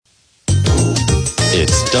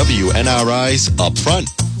It's WNRI's Upfront.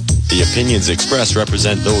 The opinions expressed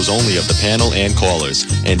represent those only of the panel and callers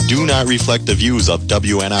and do not reflect the views of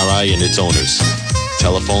WNRI and its owners.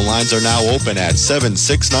 Telephone lines are now open at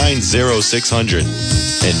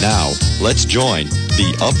 769-0600. And now, let's join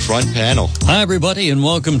the Upfront panel. Hi, everybody, and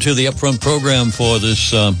welcome to the Upfront program for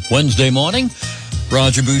this Wednesday morning.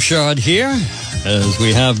 Roger Bouchard here, as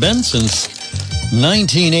we have been since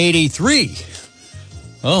 1983.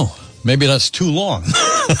 Oh, maybe that's too long.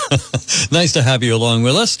 Nice to have you along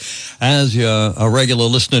with us. As you're a regular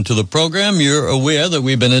listener to the program, you're aware that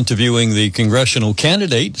we've been interviewing the congressional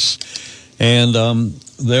candidates, and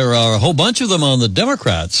there are a whole bunch of them on the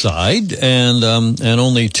Democrat side and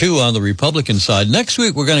only two on the Republican side. Next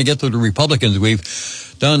week, we're going to get to the Republicans. We've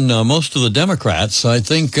done most of the Democrats. I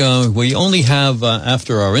think we only have,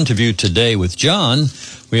 after our interview today with John,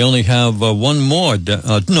 we only have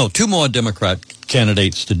two more Democrat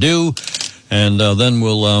candidates to do, and then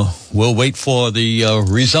we'll wait for the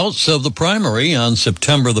results of the primary on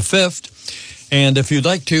September the 5th. And if you'd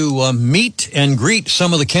like to meet and greet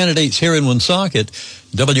some of the candidates here in Woonsocket,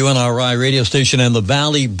 WNRI radio station and the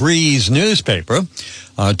Valley Breeze newspaper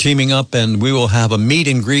are teaming up, and we will have a meet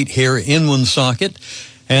and greet here in Woonsocket.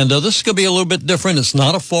 And this is going to be a little bit different. It's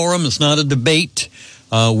not a forum. It's not a debate.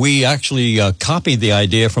 We actually copied the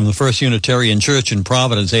idea from the First Unitarian Church in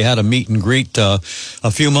Providence. They had a meet and greet a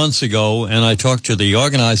few months ago, and I talked to the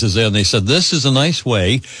organizers there, and they said this is a nice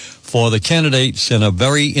way for the candidates in a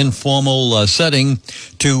very informal setting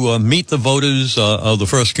to meet the voters of the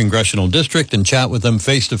 1st Congressional District and chat with them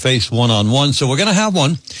face-to-face, one-on-one. So we're going to have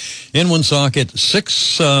one in Woonsocket,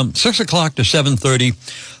 6 o'clock to 7:30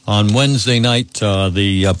 on Wednesday night,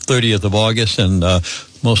 the 30th of August, and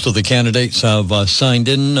most of the candidates have signed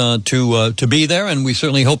in to be there, and we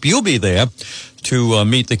certainly hope you'll be there to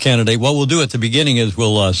meet the candidate. What we'll do at the beginning is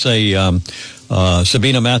we'll say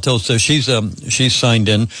Sabina Matos, she's signed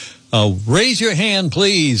in. Raise your hand,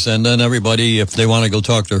 please, and then everybody, if they want to go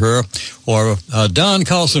talk to her, or Don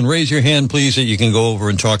Carlson, raise your hand, please, that you can go over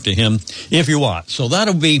and talk to him if you want. So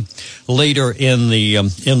that'll be later in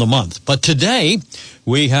the month. But today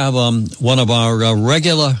we have one of our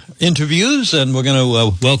regular interviews, and we're going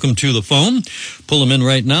to welcome to the phone, pull him in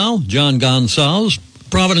right now, John Goncalves,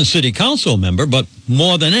 Providence City Council member, but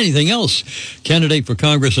more than anything else, candidate for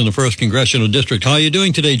Congress in the 1st Congressional District. How are you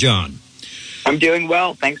doing today, John? I'm doing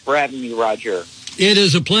well. Thanks for having me, Roger. It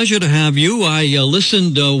is a pleasure to have you. I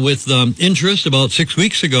listened with interest about 6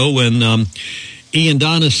 weeks ago when Ian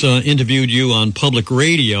Donis interviewed you on public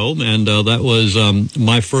radio, and that was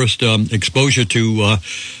my first exposure to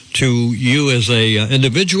you as a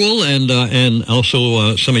individual and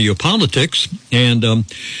also some of your politics. And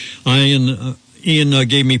Ian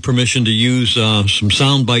gave me permission to use some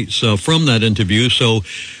sound bites from that interview. So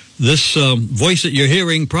this voice that you're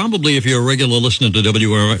hearing, probably if you're a regular listener to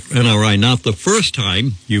WNRI, not the first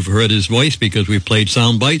time you've heard his voice, because we played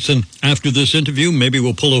sound bites. And after this interview, maybe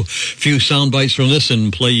we'll pull a few sound bites from this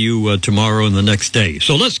and play you tomorrow and the next day.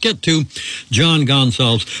 So let's get to John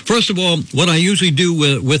Goncalves. First of all, what I usually do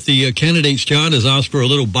with the candidates, John, is ask for a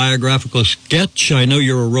little biographical sketch. I know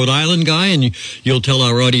you're a Rhode Island guy, and you'll tell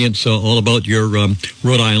our audience all about your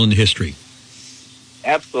Rhode Island history.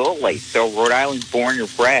 Absolutely. So Rhode Island born and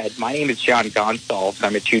bred. My name is John Goncalves.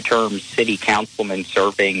 I'm a two-term city councilman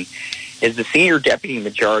serving as the senior deputy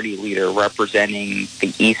majority leader representing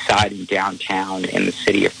the east side and downtown in the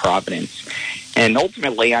city of Providence. And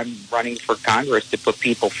ultimately, I'm running for Congress to put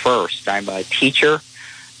people first. I'm a teacher.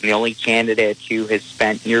 I'm the only candidate who has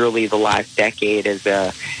spent nearly the last decade as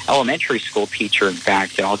a elementary school teacher, in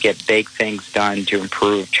fact, and I'll get big things done to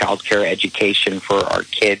improve child care education for our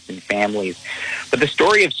kids and families. But the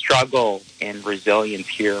story of struggle and resilience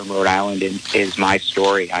here in Rhode Island is my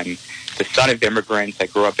story. I'm the son of immigrants. I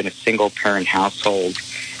grew up in a single-parent household.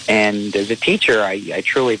 And as a teacher, I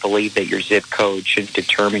truly believe that your zip code should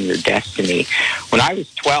determine your destiny. When I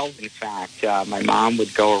was 12, in fact, my mom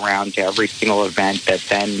would go around to every single event that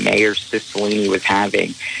then Mayor Cicilline was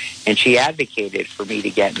having, and she advocated for me to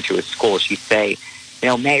get into a school. She'd say,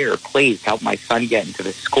 Mayor, please help my son get into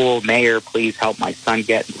the school. Mayor, please help my son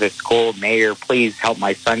get into the school. Mayor, please help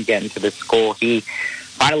my son get into the school. He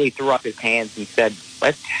finally threw up his hands and said,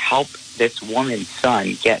 let's help this woman's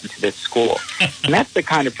son get into this school. And that's the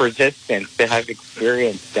kind of persistence that I've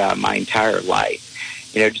experienced my entire life.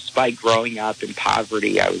 Despite growing up in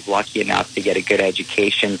poverty, I was lucky enough to get a good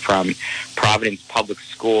education from Providence Public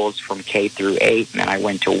Schools from K through 8, and then I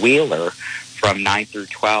went to Wheeler from 9 through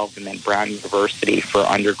 12, and then Brown University for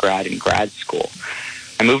undergrad and grad school.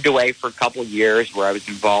 I moved away for a couple of years where I was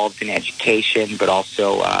involved in education, but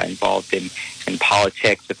also involved in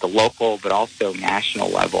politics at the local, but also national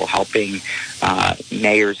level, helping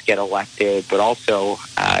mayors get elected, but also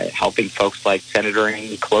helping folks like Senator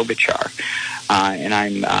Amy Klobuchar. And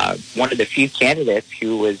I'm one of the few candidates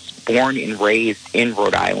who was born and raised in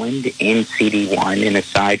Rhode Island in CD1, and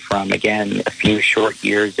aside from, again, a few short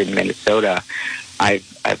years in Minnesota,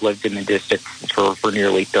 I've lived in the district for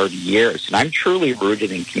nearly 30 years, and I'm truly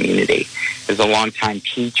rooted in community. As a longtime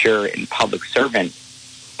teacher and public servant,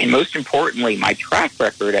 and most importantly, my track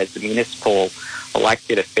record as a municipal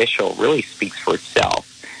elected official really speaks for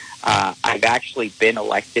itself. I've actually been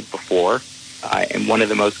elected before in one of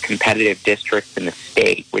the most competitive districts in the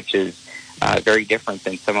state, which is very different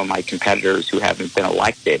than some of my competitors who haven't been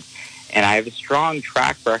elected. And I have a strong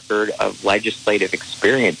track record of legislative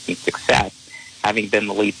experience and success, having been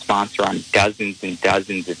the lead sponsor on dozens and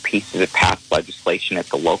dozens of pieces of past legislation at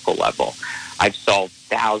the local level. I've solved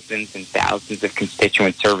thousands and thousands of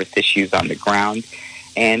constituent service issues on the ground,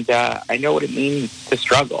 and I know what it means to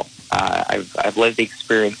struggle. I've lived the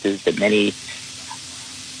experiences that many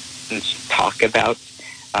talk about,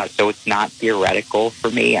 so it's not theoretical for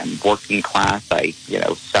me. I'm working class. I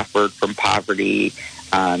suffered from poverty.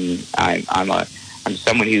 I'm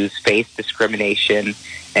someone who's faced discrimination.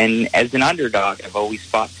 And as an underdog, I've always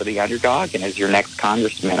fought for the underdog. And as your next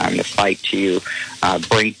congressman, I'm going to fight to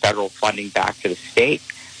bring federal funding back to the state.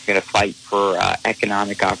 I'm going to fight for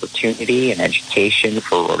economic opportunity and education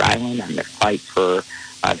for Rhode Island. I'm going to fight for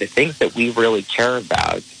the things that we really care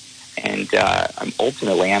about. And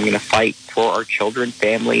ultimately, I'm going to fight for our children,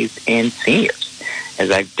 families, and seniors, as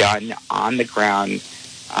I've done on the ground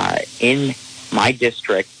in my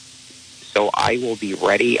district. So I will be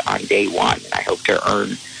ready on day one. And I hope to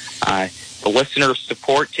earn the listeners'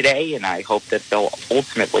 support today, and I hope that they'll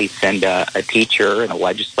ultimately send a teacher and a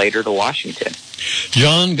legislator to Washington.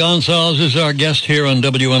 John Goncalves is our guest here on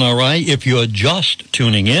WNRI. If you're just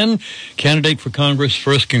tuning in, candidate for Congress,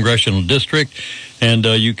 1st Congressional District, and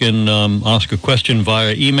you can ask a question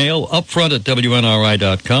via email, upfront at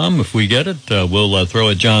WNRI.com. If we get it, we'll throw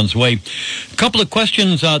it John's way. A couple of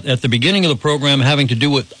questions at the beginning of the program having to do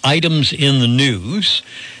with items in the news.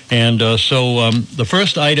 And so the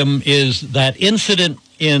first item is that incident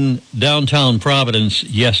in downtown Providence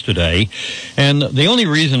yesterday. And the only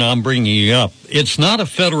reason I'm bringing it up, it's not a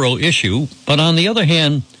federal issue, but on the other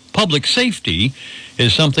hand, public safety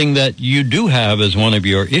is something that you do have as one of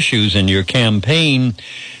your issues in your campaign.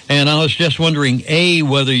 And I was just wondering, A,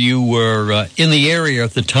 whether you were in the area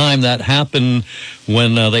at the time that happened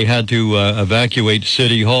when they had to evacuate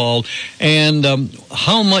City Hall, and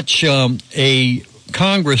how much a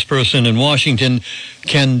congressperson in Washington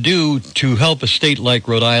can do to help a state like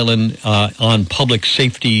Rhode Island on public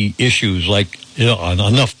safety issues, like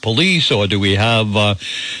enough police, or do we have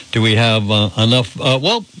enough?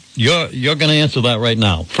 Well, you're going to answer that right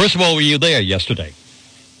now. First of all, were you there yesterday?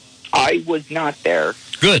 I was not there.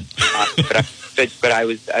 Good, but I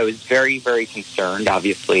was very, very concerned.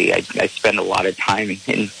 Obviously, I spend a lot of time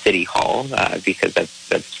in City Hall because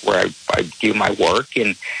that's where I do my work,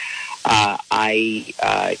 and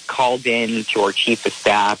I called in to our chief of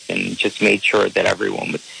staff and just made sure that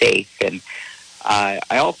everyone was safe. And I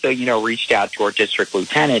also, reached out to our district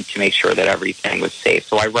lieutenant to make sure that everything was safe.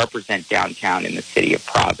 So I represent downtown in the city of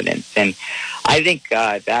Providence. And I think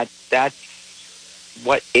that's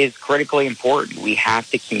what is critically important. We have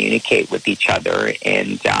to communicate with each other.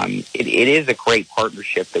 And it is a great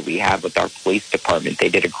partnership that we have with our police department. They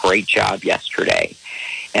did a great job yesterday.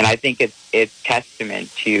 And I think it's testament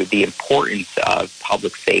to the importance of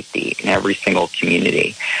public safety in every single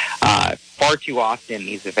community. Far too often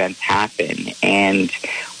these events happen, and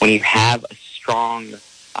when you have a strong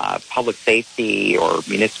public safety or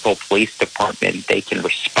municipal police department, they can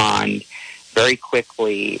respond very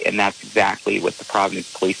quickly, and that's exactly what the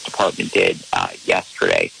Providence Police Department did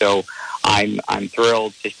yesterday. So I'm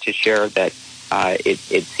thrilled to share that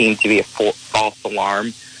it seemed to be a false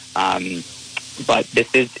alarm. But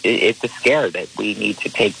it's a scare that we need to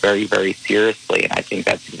take very, very seriously, and I think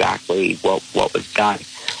that's exactly what was done.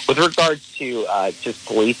 With regards to just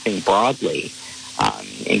policing broadly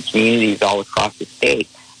in communities all across the state,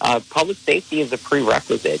 public safety is a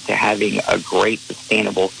prerequisite to having a great,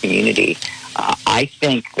 sustainable community. I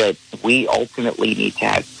think that we ultimately need to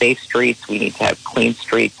have safe streets. We need to have clean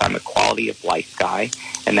streets. I'm a quality of life guy,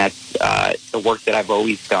 and that's the work that I've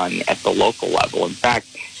always done at the local level. In fact,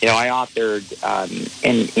 I authored,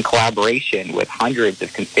 in collaboration with hundreds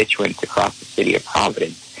of constituents across the city of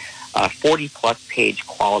Providence, 40-plus page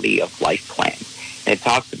quality of life plan. And it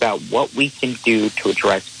talks about what we can do to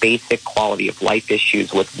address basic quality of life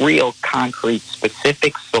issues with real, concrete,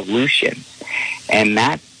 specific solutions. And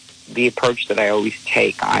that's the approach that I always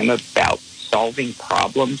take. I'm about solving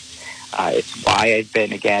problems. It's why I've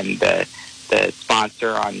been, again, the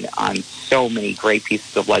sponsor on so many great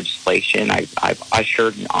pieces of legislation. I've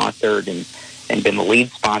ushered and authored and been the lead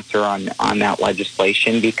sponsor on that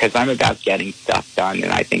legislation, because I'm about getting stuff done,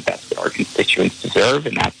 and I think that's what our constituents deserve,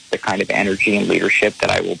 and that's the kind of energy and leadership that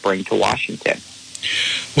I will bring to Washington.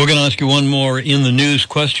 We're going to ask you one more in the news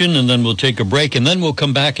question, and then we'll take a break, and then we'll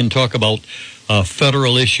come back and talk about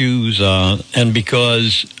federal issues, and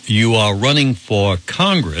because you are running for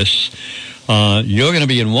Congress, you're going to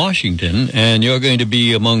be in Washington, and you're going to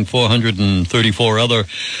be among 434 other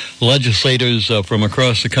legislators from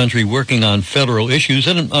across the country working on federal issues.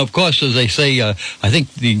 And, of course, as they say, I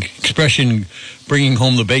think the expression bringing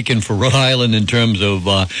home the bacon for Rhode Island in terms of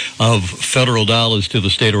federal dollars to the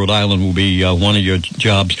state of Rhode Island will be one of your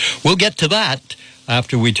jobs. We'll get to that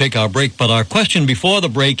after we take our break. But our question before the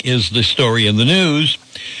break is the story in the news.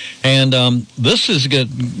 And this is good.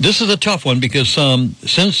 This is a tough one because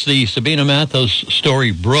since the Sabina Mathos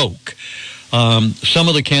story broke, some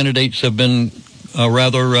of the candidates have been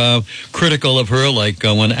rather critical of her, like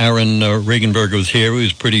when Aaron Regenberg was here, he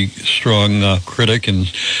was a pretty strong critic,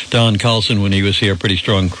 and Don Carlson, when he was here, pretty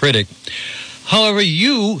strong critic. However,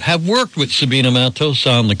 you have worked with Sabina Mathos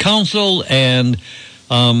on the council, and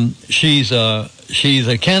she's a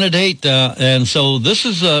candidate, and so this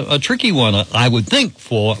is a tricky one, I would think,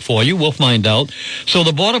 for you. We'll find out. So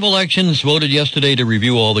the Board of Elections voted yesterday to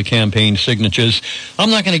review all the campaign signatures. I'm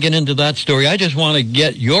not going to get into that story. I just want to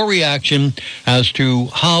get your reaction as to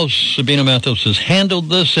how Sabina Mathos has handled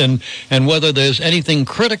this, and whether there's anything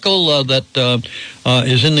critical that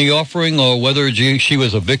is in the offering, or whether she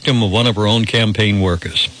was a victim of one of her own campaign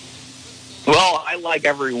workers. Well, I, like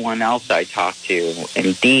everyone else I talk to,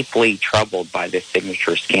 am deeply troubled by this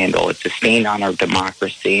signature scandal. It's a stain on our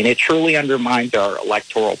democracy, and it truly undermines our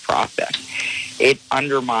electoral process. It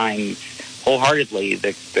undermines wholeheartedly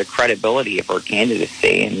the credibility of our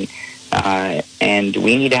candidacy, and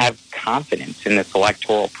we need to have confidence in this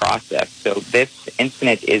electoral process. So this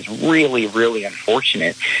incident is really, really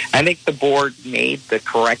unfortunate. I think the board made the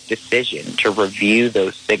correct decision to review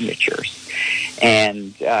those signatures.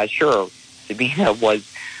 And sure, Sabina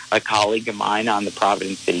was a colleague of mine on the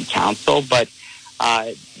Providence City Council, but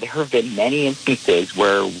there have been many instances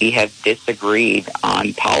where we have disagreed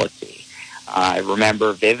on policy. I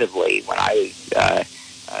remember vividly when I was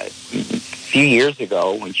a few years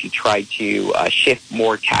ago when she tried to shift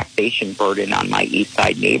more taxation burden on my East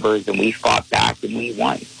Side neighbors, and we fought back and we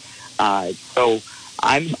won. So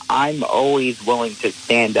I'm always willing to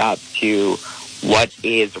stand up to what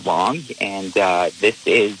is wrong, and this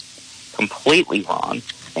is completely wrong,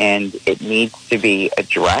 and it needs to be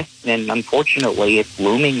addressed. And unfortunately, it's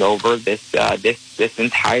looming over this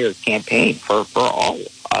entire campaign for all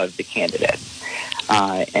of the candidates.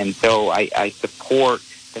 And so I support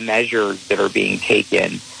the measures that are being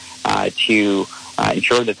taken to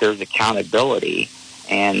ensure that there's accountability,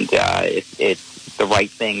 and it's the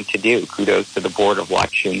right thing to do. Kudos to the Board of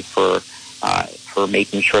Elections for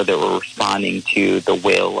making sure that we're responding to the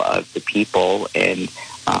will of the people and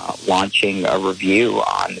launching a review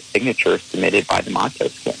on the signatures submitted by the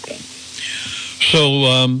Matos campaign.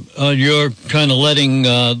 So you're kind of letting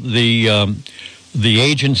the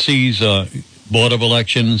agencies, Board of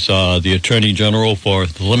Elections, the Attorney General, for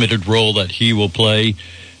the limited role that he will play,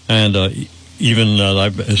 and even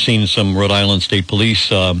I've seen some Rhode Island State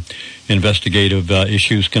Police investigative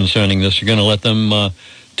issues concerning this. You're going to let them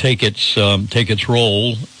take its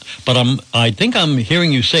role, but I think I'm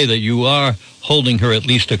hearing you say that you are holding her at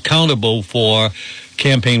least accountable for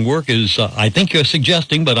campaign workers. I think you're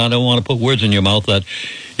suggesting, but I don't want to put words in your mouth, that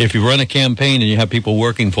if you run a campaign and you have people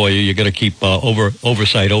working for you, you're going to keep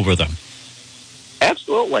oversight over them.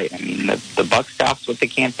 Absolutely. I mean, the buck stops with the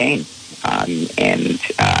campaign, and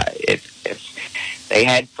if they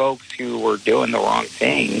had folks who were doing the wrong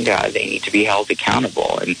thing, they need to be held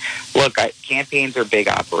accountable. And look, campaigns are big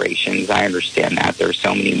operations. I understand that. There's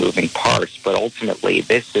so many moving parts, but ultimately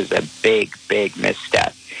this is a big, big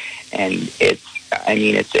misstep. And it's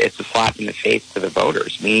a slap in the face to the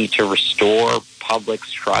voters. We need to restore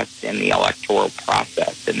public's trust in the electoral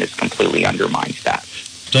process, and this completely undermines that.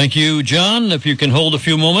 Thank you, John. If you can hold a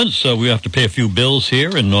few moments, we have to pay a few bills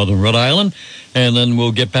here in northern Rhode Island, and then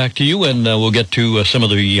we'll get back to you, and we'll get to some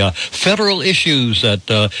of the federal issues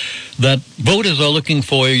that voters are looking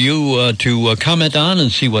for you to comment on and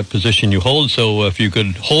see what position you hold. So if you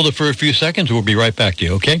could hold it for a few seconds, we'll be right back to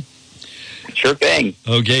you, okay? Sure thing.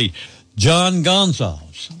 Okay. John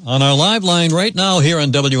Goncalves on our live line right now here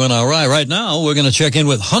on WNRI. Right now, we're going to check in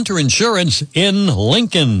with Hunter Insurance in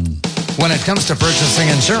Lincoln. When it comes to purchasing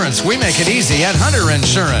insurance, we make it easy at Hunter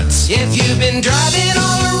Insurance. If you've been driving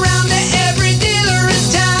all around to every dealer in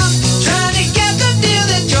town, trying to get the deal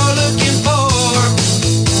that you're looking for,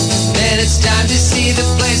 then it's time to see the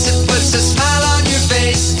place that puts a smile on your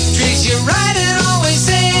face, treats you right and always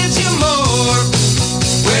saves you more.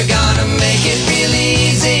 We're gonna make it real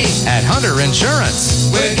easy at Hunter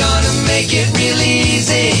Insurance. We're gonna make it real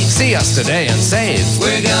easy. See us today and save.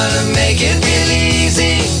 We're gonna make it real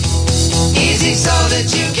easy. Easy so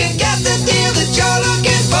that you can get the deal that you're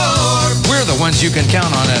looking for. We're the ones you can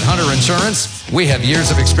count on at Hunter Insurance. We have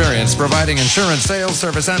years of experience providing insurance sales,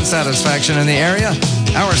 service, and satisfaction in the area.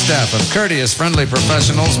 Our staff of courteous, friendly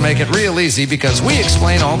professionals make it real easy because we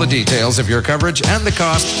explain all the details of your coverage and the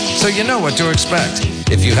cost so you know what to expect.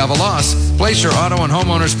 If you have a loss, place your auto and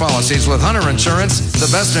homeowners policies with Hunter Insurance, the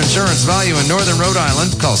best insurance value in Northern Rhode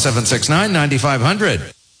Island. Call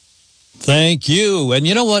 769-9500. Thank you. And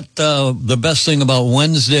you know what the best thing about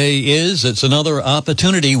Wednesday is? It's another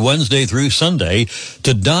opportunity, Wednesday through Sunday,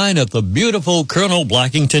 to dine at the beautiful Colonel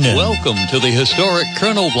Blackington Inn. Welcome to the historic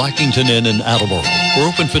Colonel Blackington Inn in Attleboro. We're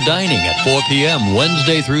open for dining at 4 p.m.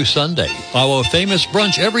 Wednesday through Sunday. Our famous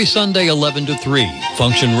brunch every Sunday, 11 to 3.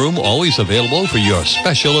 Function room always available for your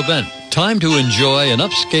special event. Time to enjoy an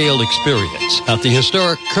upscale experience at the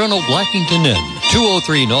historic Colonel Blackington Inn,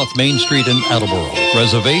 203 North Main Street in Attleboro.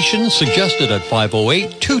 Reservations suggested at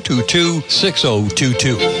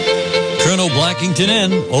 508-222-6022. Colonel Blackington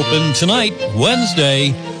Inn, open tonight,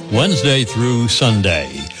 Wednesday through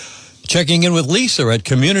Sunday. Checking in with Lisa at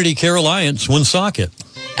Community Care Alliance, Woonsocket.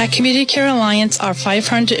 At Community Care Alliance, our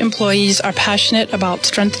 500 employees are passionate about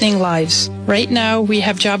strengthening lives. Right now, we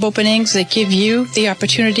have job openings that give you the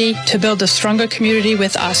opportunity to build a stronger community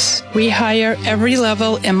with us. We hire every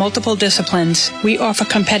level in multiple disciplines. We offer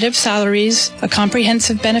competitive salaries, a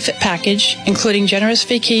comprehensive benefit package, including generous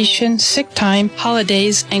vacation, sick time,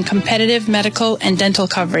 holidays, and competitive medical and dental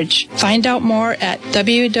coverage. Find out more at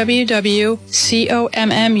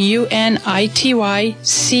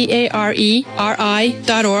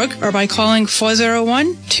www.communitycareri.org or by calling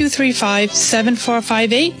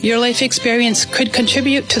 401-235-7458. Your life experience could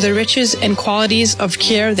contribute to the riches and qualities of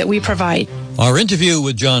care that we provide. Our interview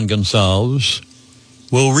with John Goncalves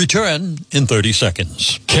will return in 30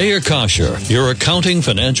 seconds. K. Kosher, your accounting,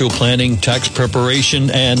 financial planning, tax preparation,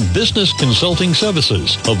 and business consulting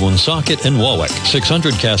services of Woonsocket and Warwick.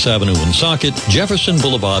 600 Cass Avenue, Woonsocket, Jefferson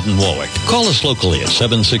Boulevard in Warwick. Call us locally at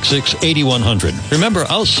 766-8100. Remember,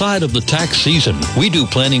 outside of the tax season, we do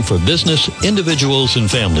planning for business, individuals,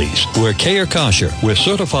 and families. We're K. Kosher. We're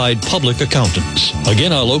certified public accountants.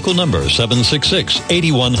 Again, our local number,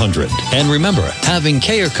 766-8100. And remember, having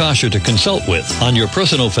K. Kosher to consult with on your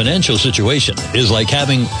personal financial situation is like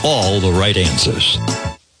having all the right answers.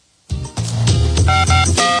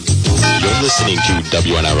 You're listening to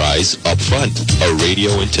WNRI's Upfront, a radio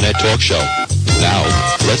internet talk show. Now,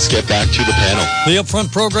 let's get back to the panel. The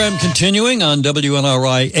Upfront program continuing on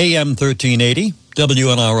WNRI AM 1380,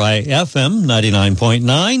 WNRI FM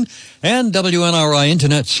 99.9, and WNRI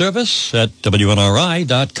Internet service at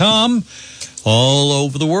WNRI.com. All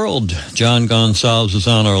over the world. John Goncalves is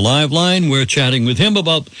on our live line. We're chatting with him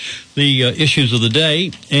about the issues of the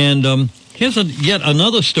day. And here's yet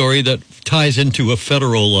another story that ties into a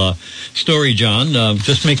federal story, John.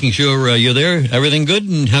 Just making sure you're there. Everything good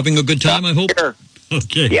and having a good time, I hope? Sure.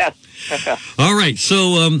 Okay. Yes. All right.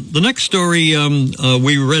 So the next story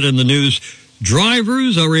we read in the news,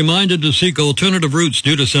 drivers are reminded to seek alternative routes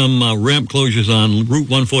due to some ramp closures on Route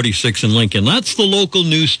 146 in Lincoln. That's the local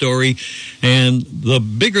news story. And the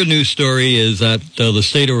bigger news story is that the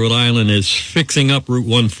state of Rhode Island is fixing up Route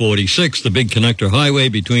 146, the big connector highway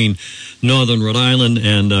between northern Rhode Island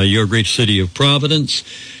and your great city of Providence.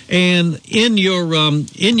 And in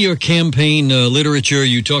your campaign literature,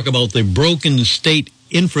 you talk about the broken state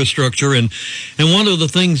infrastructure, and one of the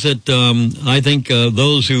things that I think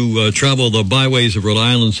those who travel the byways of Rhode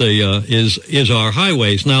Island say is our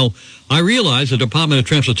highways. Now, I realize the Department of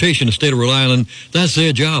Transportation, the state of Rhode Island, that's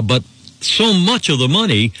their job, but so much of the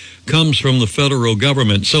money comes from the federal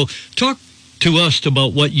government. So talk to us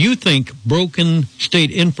about what you think broken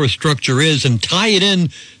state infrastructure is and tie it in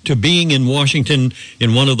to being in Washington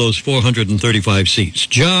in one of those 435 seats.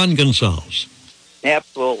 John Goncalves.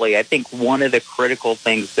 Absolutely. I think one of the critical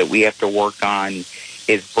things that we have to work on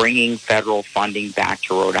is bringing federal funding back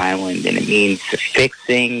to Rhode Island, and it means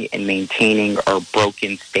fixing and maintaining our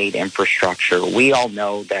broken state infrastructure. We all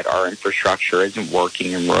know that our infrastructure isn't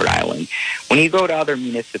working in Rhode Island. When you go to other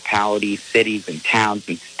municipalities, cities, and towns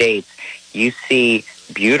and states, you see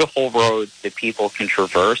beautiful roads that people can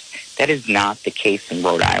traverse. That is not the case in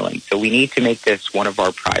Rhode Island. So we need to make this one of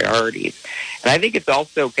our priorities. And I think it's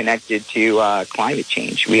also connected to climate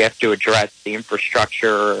change. We have to address the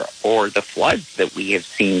infrastructure or the floods that we have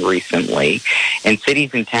seen recently in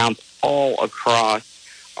cities and towns all across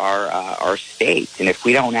our state. And if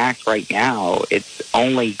we don't act right now, it's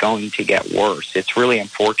only going to get worse. It's really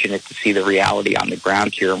unfortunate to see the reality on the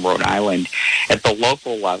ground here in Rhode Island. At the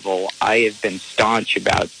local level, I have been staunch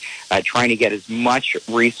about trying to get as much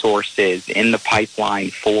resources in the pipeline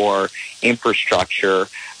for infrastructure,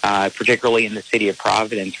 particularly in the city of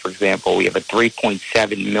Providence, for example. We have a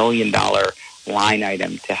 $3.7 million line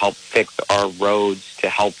item to help fix our roads, to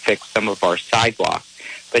help fix some of our sidewalks.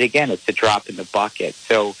 But again, it's a drop in the bucket.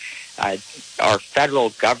 So our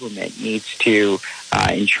federal government needs to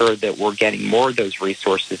ensure that we're getting more of those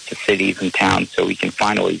resources to cities and towns so we can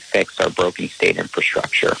finally fix our broken state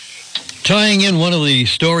infrastructure. Tying in one of the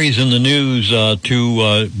stories in the news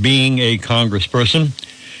to being a congressperson,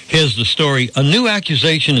 here's the story. A new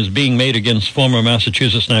accusation is being made against former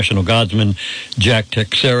Massachusetts National Guardsman Jack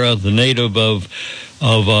Texera, the native of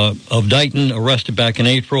Dighton, arrested back in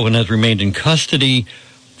April and has remained in custody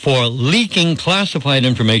for leaking classified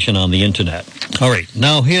information on the Internet. All right,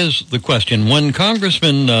 now here's the question. When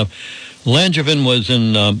Congressman Langevin was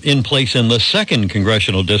in place in the 2nd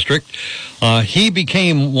Congressional District, he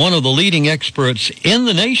became one of the leading experts in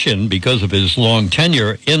the nation because of his long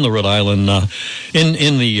tenure in the Rhode Island,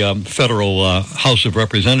 in the federal House of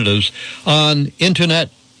Representatives on Internet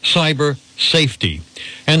cyber safety.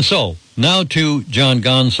 And so, now to John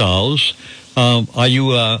Goncalves.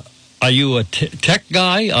 Are you a tech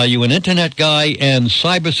guy? Are you an Internet guy? And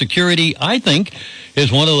cybersecurity, I think,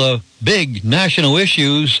 is one of the big national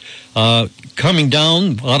issues coming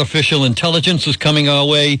down. Artificial intelligence is coming our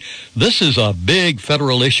way. This is a big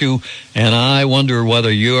federal issue, and I wonder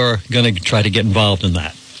whether you're going to try to get involved in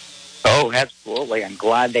that. Oh, absolutely. I'm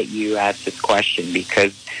glad that you asked this question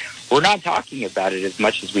because we're not talking about it as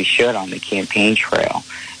much as we should on the campaign trail.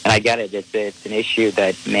 And I get it. It's an issue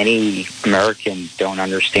that many Americans don't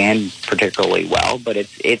understand particularly well, but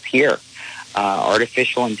it's here.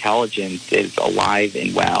 Artificial intelligence is alive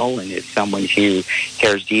and well, and as someone who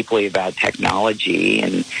cares deeply about technology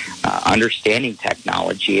and understanding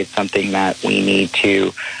technology, it's something that we need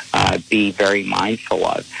to be very mindful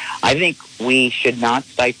of. I think we should not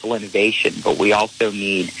stifle innovation, but we also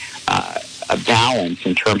need a balance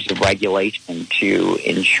in terms of regulation to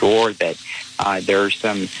ensure that there are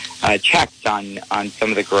some checks on some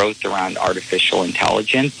of the growth around artificial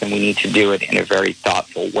intelligence, and we need to do it in a very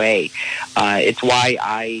thoughtful way. It's why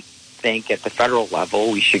I think at the federal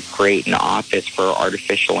level we should create an office for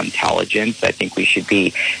artificial intelligence. I think we should be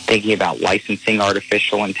thinking about licensing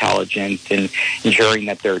artificial intelligence and ensuring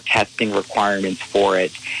that there are testing requirements for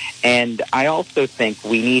it. And I also think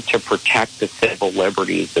we need to protect the civil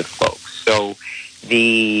liberties of folks. So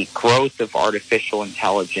the growth of artificial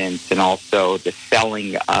intelligence and also the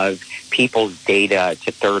selling of people's data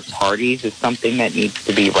to third parties is something that needs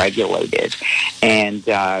to be regulated. And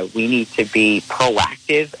we need to be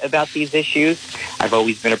proactive about these issues. I've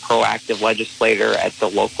always been a proactive legislator at the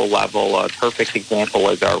local level. A perfect example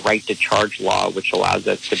is our right to charge law, which allows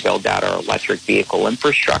us to build out our electric vehicle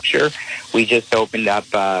infrastructure. We just opened up,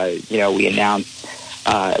 we announced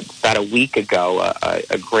about a week ago,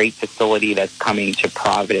 a great facility that's coming to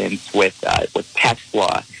Providence with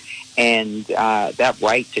Tesla. And that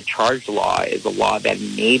right to charge law is a law that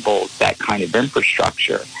enables that kind of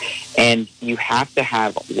infrastructure. And you have to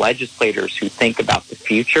have legislators who think about the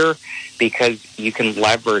future, because you can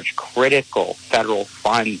leverage critical federal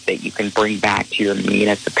funds that you can bring back to your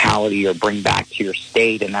municipality or bring back to your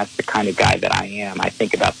state. And that's the kind of guy that I am. I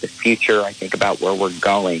think about the future. I think about where we're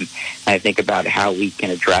going. And I think about how we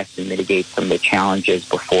can address and mitigate some of the challenges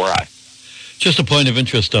before us. Just a point of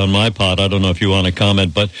interest on my part. I don't know if you want to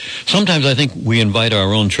comment, but sometimes I think we invite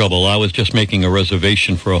our own trouble. I was just making a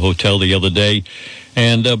reservation for a hotel the other day,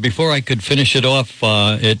 and before I could finish it off,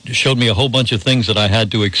 it showed me a whole bunch of things that I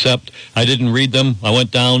had to accept. I didn't read them. I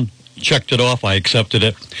went down, checked it off. I accepted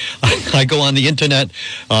it. I go on the Internet.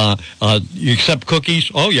 You accept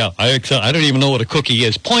cookies? Oh, yeah, I accept. I don't even know what a cookie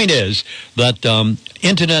is. Point is that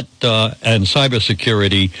Internet and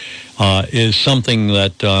cybersecurity is something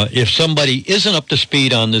that if somebody isn't up to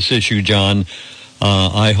speed on this issue, John,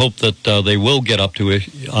 I hope that they will get up to it,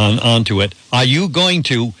 onto it. Are you going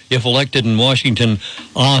to, if elected in Washington,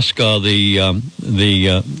 ask the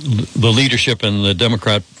leadership and the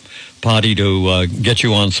Democrat Party to get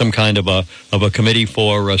you on some kind of a committee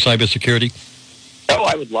for cybersecurity? Oh,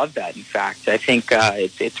 I would love that. In fact, I think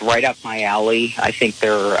it's right up my alley. I think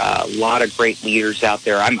there are a lot of great leaders out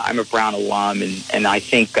there. I'm a Brown alum, and I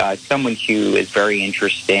think someone who is very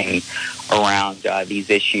interesting around these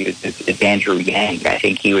issues is Andrew Yang. I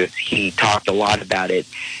think he talked a lot about it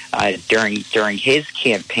during his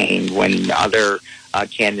campaign when other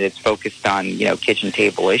candidates focused on kitchen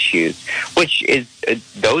table issues, which is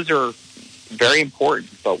those are very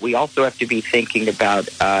important, but we also have to be thinking about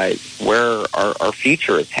where our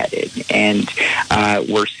future is headed. And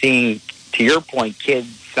we're seeing, to your point, kids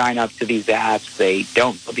sign up to these apps. They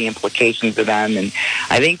don't know the implications of them. And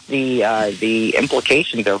I think the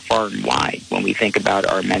implications are far and wide when we think about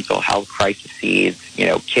our mental health crises,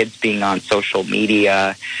 kids being on social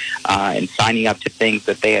media and signing up to things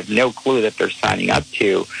that they have no clue that they're signing up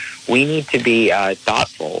to. We need to be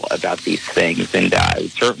thoughtful about these things, and I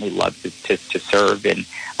would certainly love to serve. And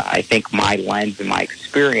I think my lens and my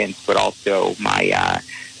experience, but also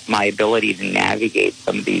my ability to navigate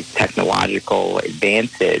some of these technological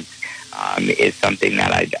advances is something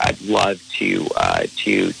that I'd love to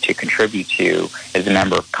contribute to as a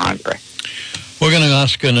member of Congress. We're going to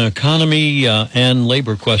ask an economy and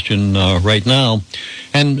labor question right now.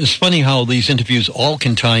 And it's funny how these interviews all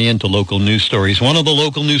can tie into local news stories. One of the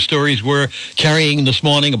local news stories we're carrying this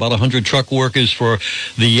morning, about 100 truck workers for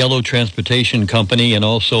the Yellow Transportation Company and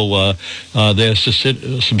also their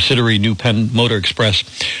subsidiary New Penn Motor Express,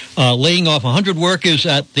 laying off 100 workers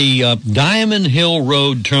at the Diamond Hill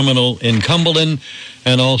Road Terminal in Cumberland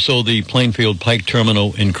and also the Plainfield Pike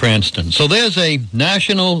Terminal in Cranston. So there's a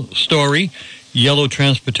national story. Yellow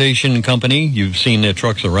Transportation Company, you've seen their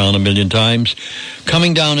trucks around a million times,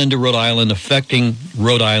 coming down into Rhode Island, affecting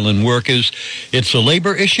Rhode Island workers. It's a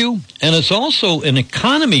labor issue, and it's also an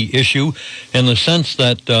economy issue in the sense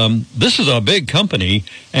that this is a big company,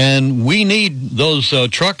 and we need those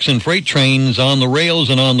trucks and freight trains on the rails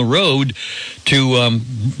and on the road to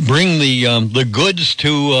bring the goods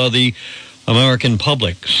to the American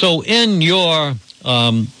public. So in your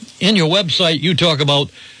website, you talk about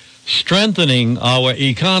strengthening our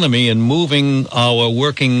economy and moving our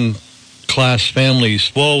working class families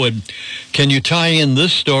forward. Can you tie in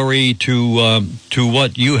this story to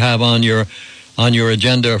what you have on your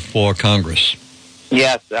agenda for Congress?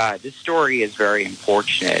 Yes, this story is very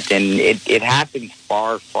unfortunate, and it happens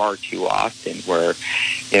far too often where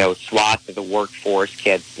swaths of the workforce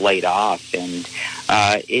gets laid off, and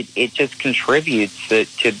it just contributes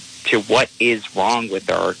to what is wrong with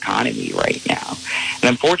our economy right now. And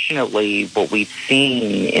unfortunately, what we've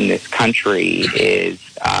seen in this country is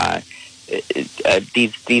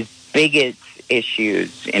these biggest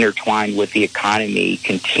issues intertwined with the economy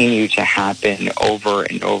continue to happen over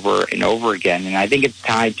and over and over again. And I think it's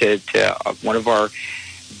tied to one of our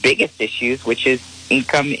biggest issues, which is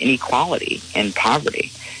income inequality and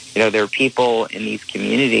poverty. There are people in these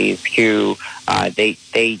communities who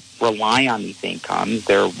they rely on these incomes.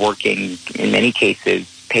 They're working, in many cases,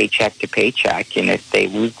 paycheck to paycheck, and if they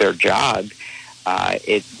lose their job,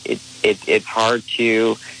 it's hard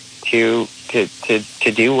to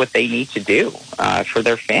do what they need to do for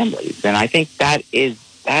their families. And I think that is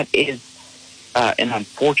an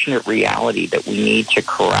unfortunate reality that we need to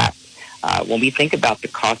correct. When we think about the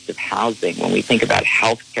cost of housing, when we think about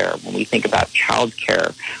health care, when we think about child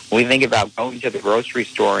care, when we think about going to the grocery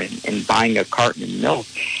store and buying a carton of milk,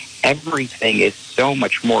 everything is so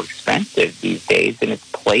much more expensive these days, and it's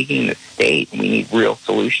plaguing the state, and we need real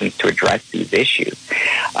solutions to address these issues.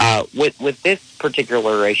 With this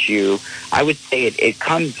particular issue, I would say it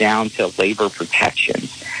comes down to labor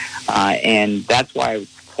protections, and that's why I would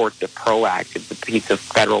support the PRO Act. It's a piece of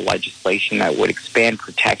federal legislation that would expand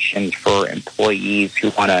protections for employees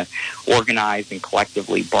who want to organize and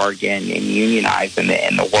collectively bargain and unionize in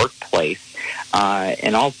the workplace.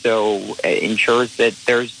 And also ensures that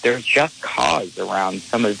there's just cause around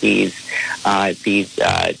some of these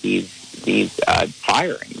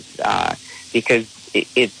firings, because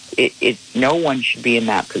it's no one should be in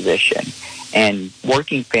that position, and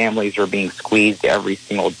working families are being squeezed every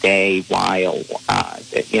single day while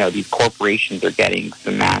these corporations are getting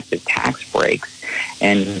some massive tax breaks,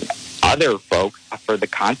 and other folks suffer the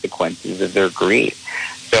consequences of their greed.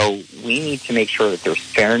 So we need to make sure that there's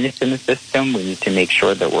fairness in the system. We need to make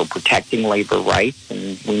sure that we're protecting labor rights,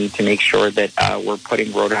 and we need to make sure that we're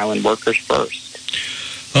putting Rhode Island workers first.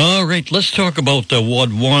 All right, let's talk about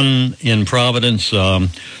Ward 1 in Providence. I'm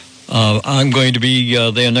going to be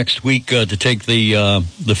there next week to take the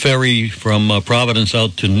ferry from Providence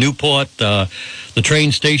out to Newport. The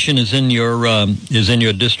train station is in your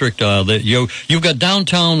district. You've got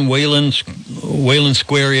downtown Wayland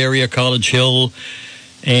Square area, College Hill,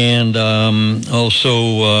 and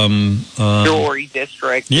also Jewelry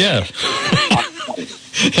District. Yeah.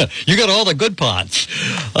 You got all the good parts.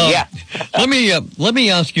 Yeah. Let me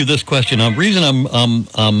ask you this question. The reason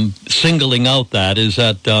I'm singling out that is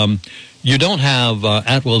that you don't have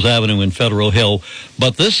Atwells Avenue in Federal Hill,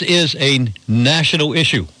 but this is a national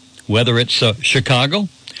issue, whether it's Chicago,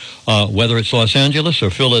 whether it's Los Angeles or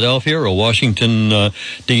Philadelphia or Washington,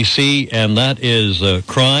 D.C., and that is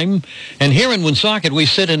crime. And here in Woonsocket, we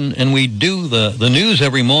sit and we do the news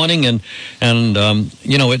every morning, and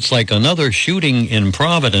it's like another shooting in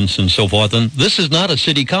Providence and so forth. And this is not a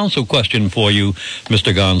city council question for you,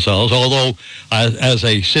 Mr. Goncalves, although as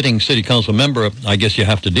a sitting city council member, I guess you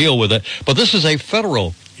have to deal with it. But this is a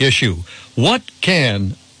federal issue. What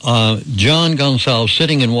can John Goncalves,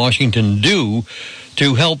 sitting in Washington, do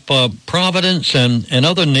to help Providence and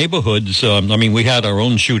other neighborhoods? We had our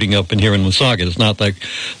own shooting up in here in Woonsocket. It's not like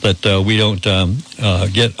that we don't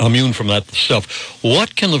get immune from that stuff.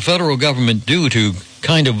 What can the federal government do to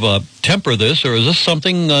kind of temper this, or is this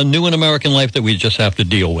something new in American life that we just have to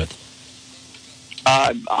deal with?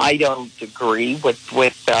 I don't agree with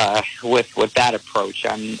that approach.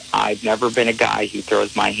 I've never been a guy who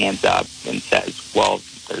throws my hands up and says, "Well,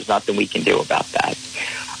 there's nothing we can do about that."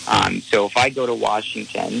 So if I go to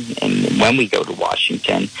Washington, and when we go to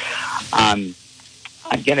Washington, I'm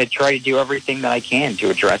going to try to do everything that I can to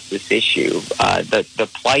address this issue. The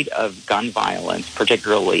plight of gun violence,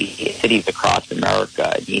 particularly in cities across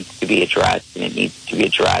America, needs to be addressed, and it needs to be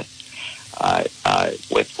addressed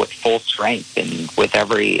with full strength and with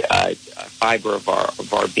every fiber of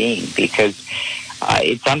our being, because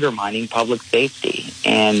it's undermining public safety.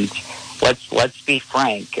 And let's be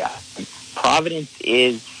frank, Providence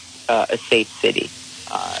is a safe city.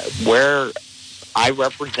 Where I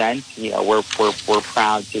represent, we're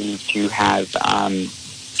proud to have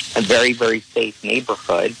a very, very safe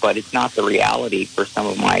neighborhood, but it's not the reality for some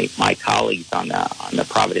of my colleagues on the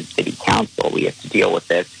Providence City Council. We have to deal with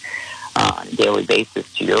this on a daily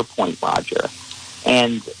basis, to your point, Roger.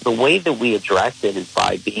 And the way that we address it is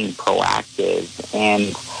by being proactive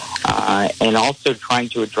and also trying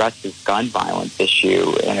to address this gun violence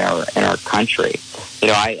issue in our country.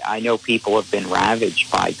 I know people have been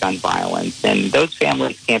ravaged by gun violence, and those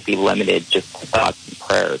families can't be limited just to thoughts and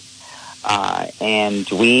prayers. And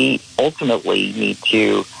we ultimately need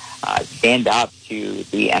to stand up to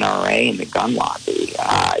the NRA and the gun lobby.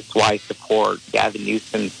 It's why I support Gavin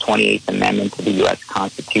Newsom's 28th Amendment to the U.S.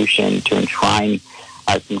 Constitution to enshrine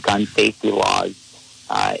some gun safety laws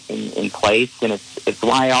in place, and it's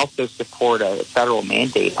why I also support a federal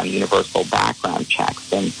mandate on universal background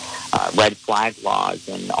checks and red flag laws,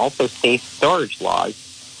 and also safe storage laws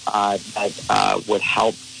that would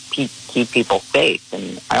help keep people safe.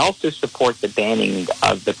 And I also support the banning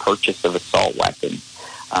of the purchase of assault weapons.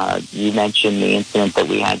 You mentioned the incident that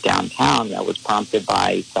we had downtown that was prompted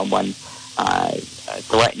by someone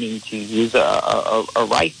threatening to use a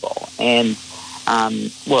rifle. And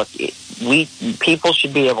look, people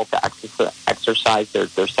should be able to exercise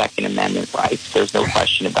their Second Amendment rights. There's no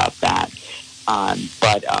question about that.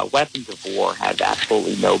 But weapons of war have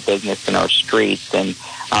absolutely no business in our streets. And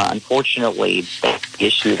unfortunately, that's the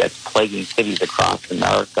issue that's plaguing cities across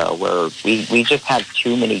America, where we just have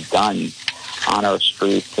too many guns on our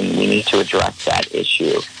streets, and we need to address that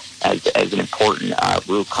issue as an important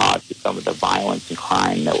root cause to some of the violence and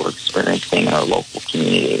crime that we're experiencing in our local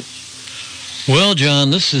communities. Well,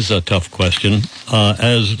 John, this is a tough question.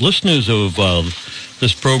 As listeners of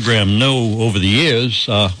this program know over the years,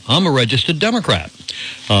 I'm a registered Democrat.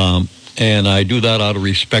 And I do that out of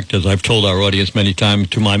respect, as I've told our audience many times,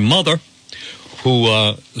 to my mother,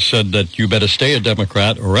 who said that you better stay a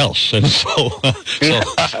Democrat or else. And so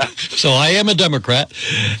I am a Democrat,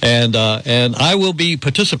 and I will be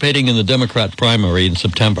participating in the Democrat primary in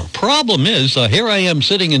September. Problem is, here I am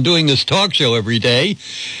sitting and doing this talk show every day,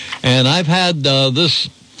 and I've had this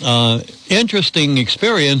interesting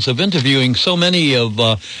experience of interviewing so many of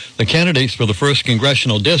the candidates for the 1st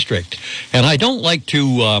Congressional District. And I don't like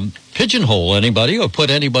to pigeonhole anybody or put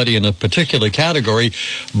anybody in a particular category,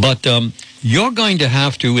 but you're going to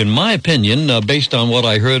have to, in my opinion, based on what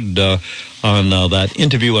I heard on that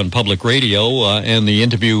interview on public radio and the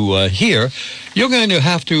interview here, you're going to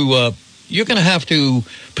have to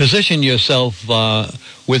position yourself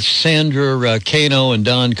with Sandra Cano and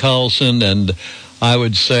Don Carlson, and I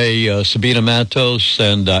would say Sabina Matos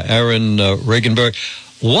and Aaron Regenberg.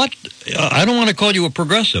 I don't want to call you a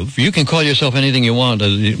progressive. You can call yourself anything you want,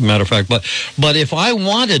 as a matter of fact. But if I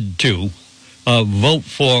wanted to vote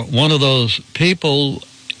for one of those people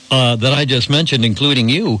that I just mentioned, including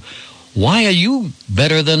you, Why are you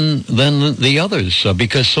better than the others?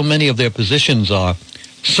 Because so many of their positions are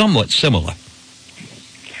somewhat similar.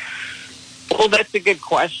 Well, that's a good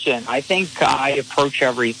question. I think I approach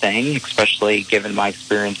everything, especially given my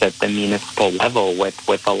experience at the municipal level,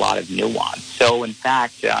 with a lot of nuance. So, in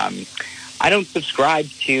fact, I don't subscribe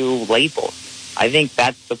to labels. I think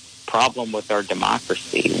that's the problem with our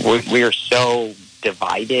democracy. We are so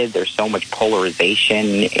divided. There's so much polarization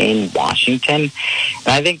in Washington. And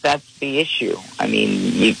I think that's the issue. I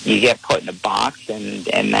mean, you get put in a box, and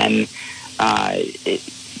then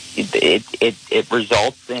it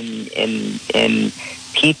results in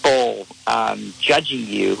people judging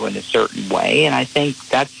you in a certain way. And I think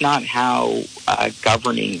that's not how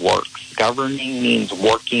governing works. Governing means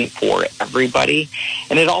working for everybody,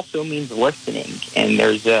 and it also means listening. And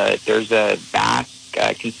there's a vast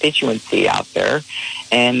constituency out there,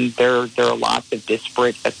 and there are lots of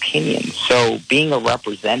disparate opinions. So being a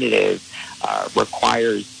representative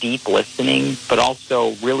requires deep listening, but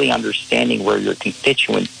also really understanding where your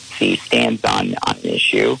constituency stands on an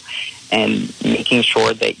issue, and making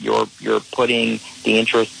sure that you're putting the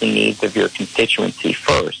interests and needs of your constituency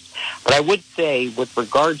first. But I would say, with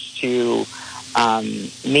regards to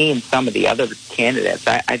me and some of the other candidates,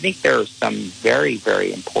 I think there are some very,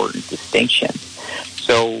 very important distinctions.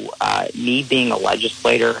 So me being a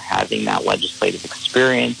legislator, having that legislative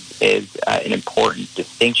experience is an important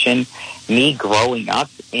distinction. Me growing up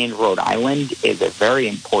in Rhode Island is a very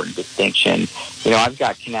important distinction. You know, I've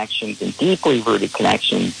got connections, and deeply rooted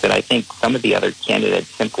connections, that I think some of the other candidates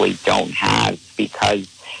simply don't have, because,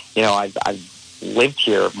 you know, I've lived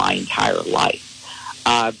here my entire life.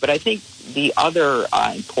 But I think the other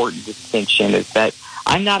important distinction is that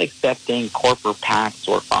I'm not accepting corporate PACs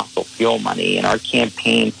or fossil fuel money, and our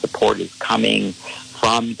campaign support is coming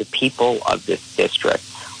from the people of this district.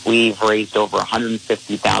 We've raised over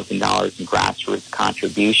 $150,000 in grassroots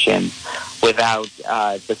contributions without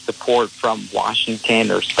the support from Washington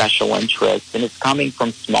or special interests, and it's coming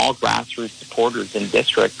from small grassroots supporters in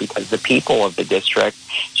district, because the people of the district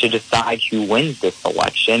should decide who wins this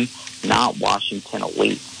election, not Washington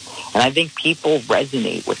elites. And I think people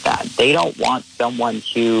resonate with that. They don't want someone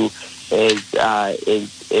who is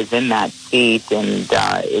in that seat and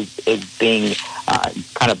is being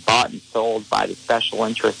kind of bought and sold by the special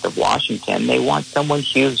interest of Washington. They want someone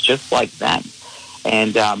who's just like them.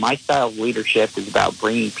 And my style of leadership is about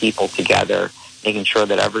bringing people together, making sure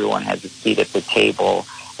that everyone has a seat at the table.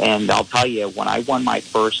 And I'll tell you, when I won my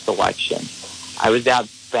first election, I was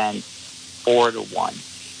outspent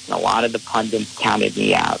 4-1. And a lot of the pundits counted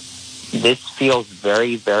me out. This feels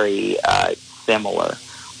very, very similar,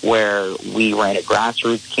 where we ran a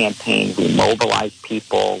grassroots campaign, we mobilized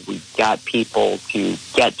people, we got people to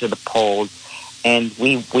get to the polls, and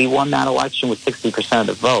we won that election with 60% of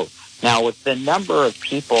the vote. Now, with the number of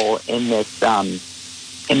people in this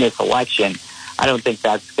election, I don't think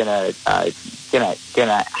that's gonna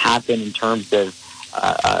happen in terms of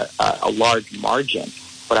a large margin.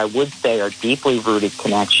 But I would say our deeply rooted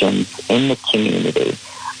connections in the community,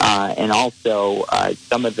 and also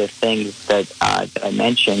some of the things that I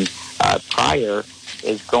mentioned prior,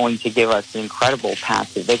 is going to give us an incredible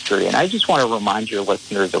path to victory. And I just want to remind your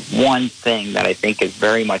listeners of one thing that I think is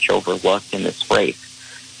very much overlooked in this race.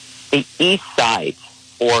 The East Side,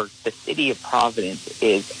 or the city of Providence,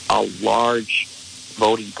 is a large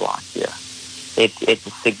voting block here. It's a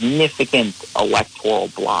significant electoral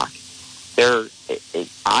block.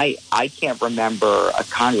 I can't remember a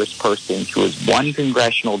congressperson who has won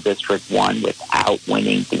congressional district 1 without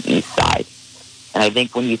winning the East Side. And I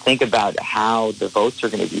think when you think about how the votes are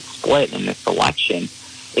going to be split in this election,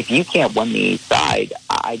 if you can't win the East Side,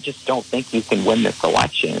 I just don't think you can win this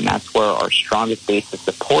election. And that's where our strongest base of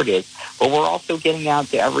support is. But we're also getting out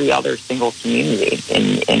to every other single community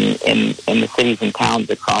in the cities and towns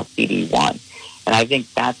across CD1. And I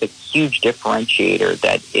think that's a huge differentiator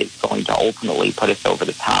that is going to ultimately put us over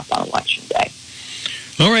the top on Election Day.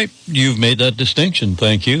 All right. You've made that distinction.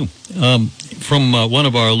 Thank you. From one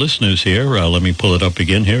of our listeners here, let me pull it up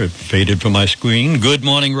again here. It faded from my screen. Good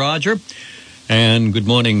morning, Roger. And good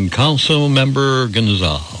morning, Council Member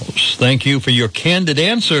Goncalves. Thank you for your candid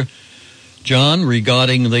answer, John,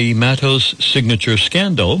 regarding the Matos signature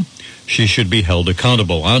scandal. She should be held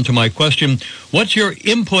accountable. On to my question. What's your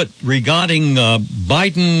input regarding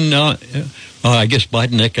Biden? I guess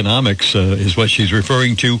Biden economics is what she's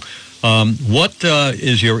referring to. What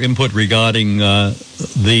is your input regarding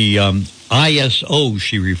the ISO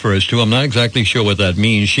she refers to? I'm not exactly sure what that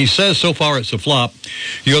means. She says so far it's a flop.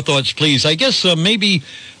 Your thoughts, please. I guess maybe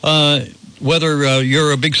whether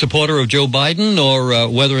you're a big supporter of Joe Biden or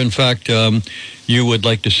whether, in fact, you would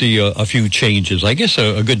like to see a few changes. I guess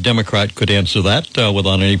a good Democrat could answer that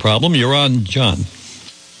without any problem. You're on, John.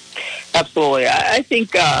 Absolutely. I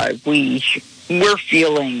think we're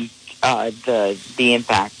feeling the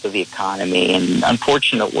impacts of the economy, and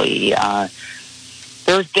unfortunately,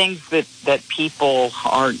 there are things that people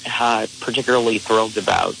aren't particularly thrilled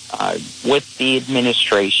about with the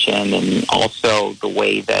administration and also the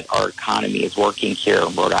way that our economy is working here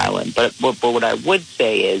in Rhode Island. But what I would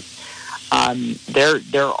say is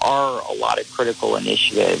there are a lot of critical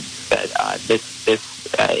initiatives that this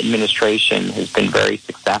administration has been very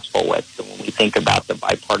successful with. So when we think about the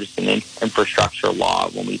bipartisan infrastructure law,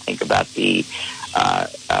 when we think about the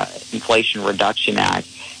Inflation Reduction Act,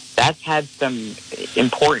 that's had some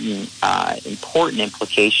important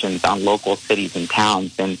implications on local cities and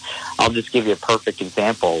towns. And I'll just give you a perfect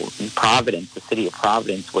example. Providence, the city of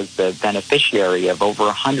Providence, was the beneficiary of over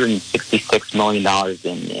 $166 million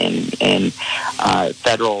in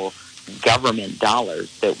federal government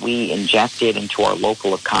dollars that we injected into our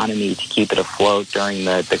local economy to keep it afloat during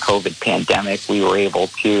the COVID pandemic. We were able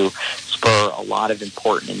to spur a lot of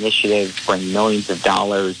important initiatives, bring millions of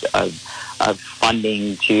dollars of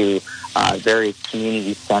funding to various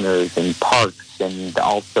community centers and parks, and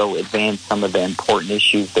also advance some of the important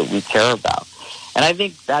issues that we care about. And I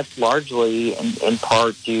think that's largely in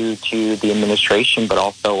part due to the administration, but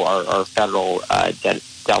also our federal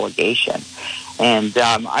delegation. And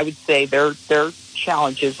I would say there are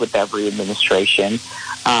challenges with every administration,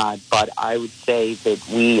 but I would say that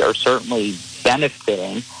we are certainly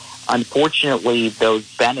benefiting. Unfortunately, those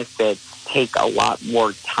benefits take a lot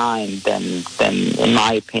more time than in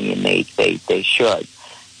my opinion, they should.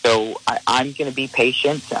 So I'm going to be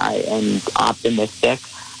patient and optimistic.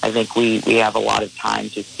 I think we have a lot of time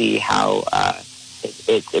to see how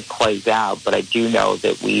it plays out, but I do know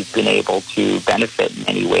that we've been able to benefit in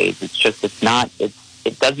many ways. It's just it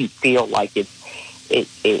doesn't feel like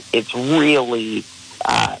it's really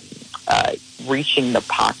reaching the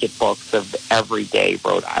pocketbooks of everyday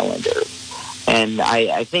Rhode Islanders. And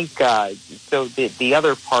I think so. The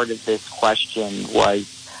other part of this question was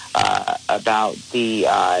about the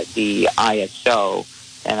ISO,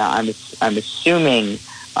 and I'm assuming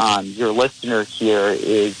your listener here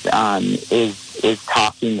is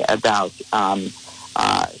talking about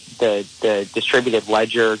the distributed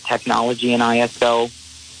ledger technology in ISO.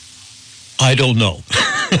 I don't know,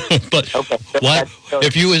 but okay,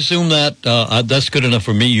 if you assume that, that's good enough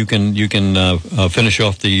for me. You can finish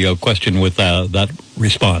off the question with that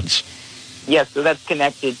response. Yes, so that's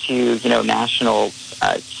connected to national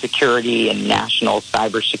security and national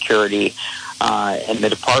cybersecurity, and the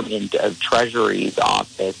Department of Treasury's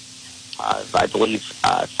office. I believe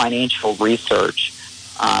financial research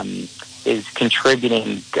is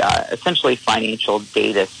contributing essentially financial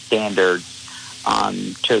data standards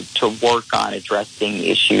to work on addressing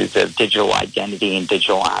issues of digital identity and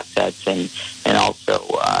digital assets, and also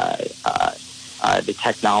the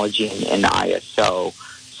technology in ISO.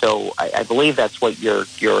 So I believe that's what your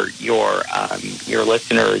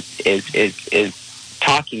listener is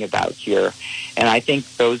talking about here, and I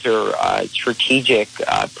think those are strategic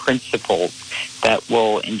principles that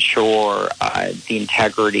will ensure the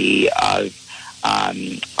integrity of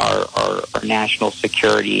our national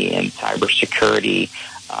security and cybersecurity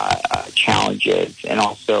challenges, and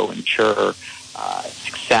also ensure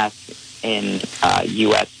success in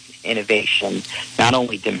U.S. innovation, not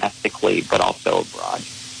only domestically but also abroad.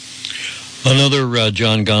 Another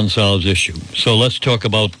John Goncalves issue. So let's talk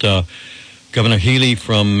about Governor Healy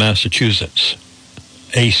from Massachusetts.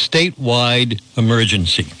 A statewide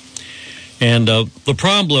emergency. And the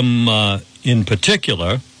problem in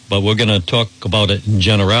particular, but we're going to talk about it in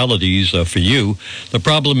generalities for you. The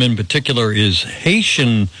problem in particular is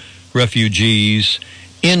Haitian refugees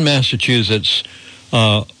in Massachusetts.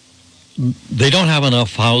 They don't have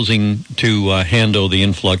enough housing to handle the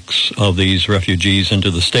influx of these refugees into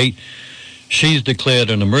the state. She's declared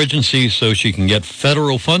an emergency so she can get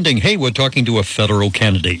federal funding. Hey, we're talking to a federal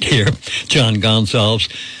candidate here, John Goncalves.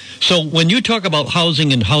 So when you talk about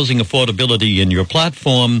housing and housing affordability in your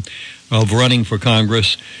platform of running for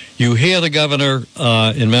Congress, you hear the governor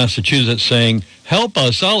in Massachusetts saying, help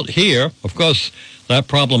us out here. Of course, that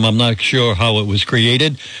problem, I'm not sure how it was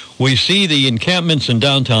created. We see the encampments in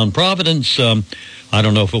downtown Providence. I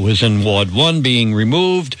don't know if it was in Ward 1 being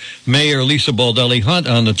removed. Mayor Lisa Baldelli-Hunt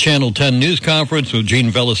on the Channel 10 news conference with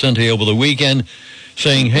Gene Vellicente over the weekend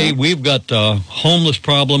saying, hey, we've got a homeless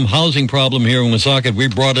problem, housing problem here in Woonsocket. We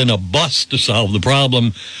brought in a bus to solve the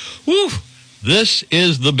problem. Woo! This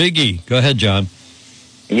is the biggie. Go ahead, John.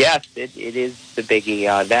 Yes, it is the biggie.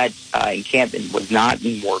 That encampment was not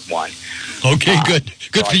in Ward 1. Okay, good.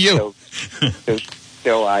 Good for you.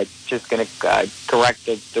 So just going to correct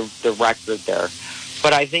the record there.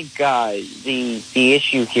 But I think the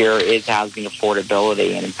issue here is housing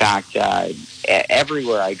affordability. And in fact,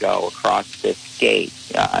 everywhere I go across this state,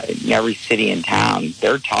 in every city and town,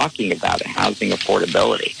 they're talking about housing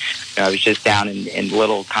affordability. I was just down in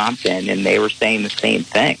Little Compton, and they were saying the same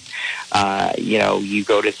thing. You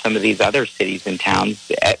go to some of these other cities and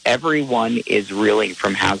towns, everyone is reeling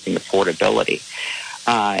from housing affordability.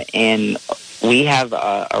 And we have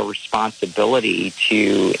a responsibility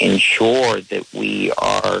to ensure that we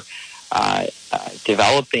are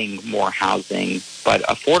developing more housing, but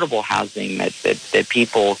affordable housing that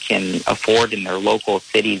people can afford in their local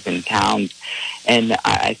cities and towns. And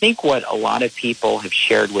I think what a lot of people have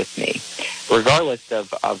shared with me, regardless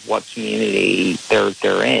of what community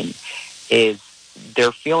they're in, is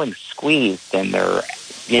they're feeling squeezed, and they're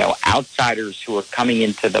outsiders who are coming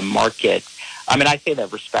into the market. I mean, I say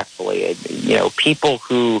that respectfully. People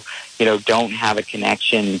who don't have a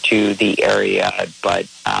connection to the area, but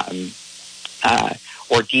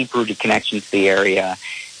or deep-rooted connection to the area,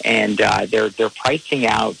 and they're pricing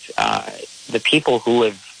out the people who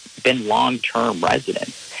have been long-term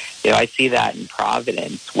residents. I see that in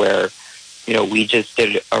Providence, where we just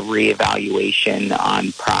did a reevaluation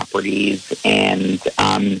on properties, and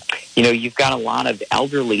you've got a lot of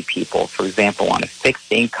elderly people, for example, on a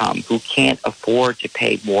fixed income who can't afford to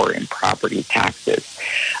pay more in property taxes.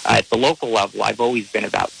 At the local level, I've always been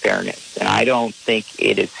about fairness, and I don't think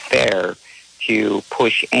it is fair to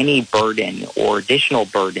push any burden or additional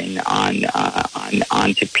burden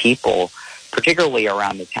onto people, particularly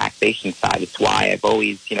around the taxation side. It's why I've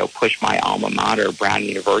always, pushed my alma mater, Brown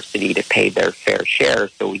University, to pay their fair share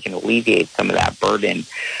so we can alleviate some of that burden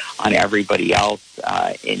on everybody else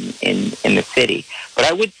in the city. But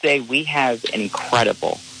I would say we have an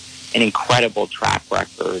incredible track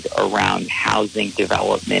record around housing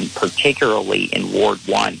development, particularly in Ward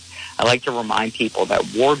 1. I like to remind people that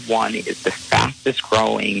Ward 1 is the fastest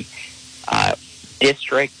growing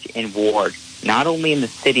district in ward, not only in the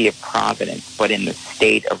city of Providence, but in the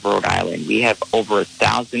state of Rhode Island. We have over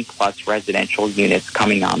 1,000 plus residential units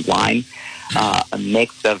coming online, a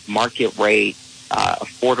mix of market rate,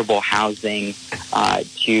 affordable housing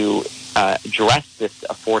to address this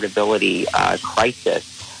affordability crisis.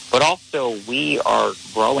 But also, we are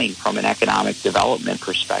growing from an economic development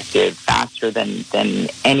perspective faster than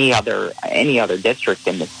any other district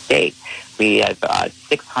in the state. We have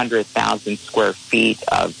 600,000 square feet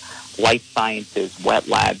of life sciences wet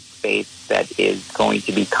lab space that is going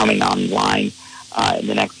to be coming online in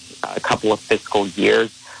the next couple of fiscal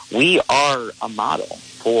years. We are a model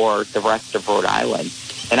for the rest of Rhode Island.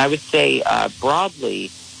 And I would say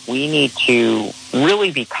broadly, we need to really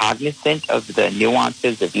be cognizant of the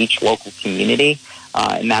nuances of each local community.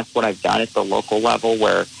 And that's what I've done at the local level,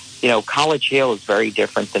 where, College Hill is very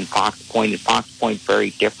different than Fox Point, and Fox Point is very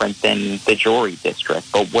different than the Jewelry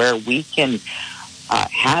District. But where we can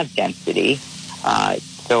have density,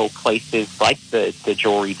 so places like the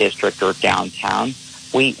Jewelry District or downtown,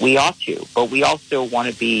 we ought to. But we also want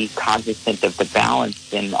to be cognizant of the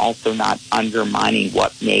balance and also not undermining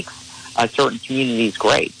what makes certain communities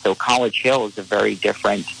great. So College Hill is a very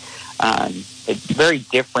different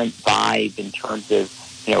vibe in terms of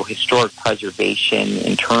historic preservation,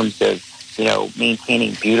 in terms of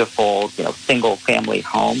maintaining beautiful single family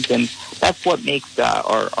homes, and that's what makes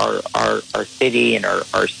our city and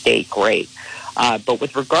our state great. But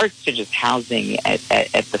with regards to just housing at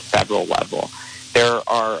the federal level, there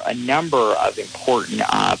are a number of important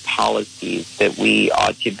policies that we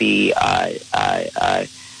ought to be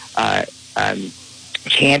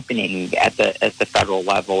championing at the federal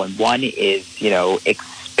level, and one is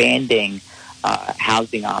expanding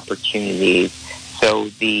housing opportunities. So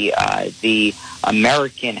the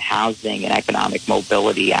American Housing and Economic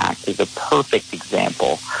Mobility Act is a perfect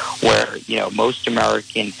example where most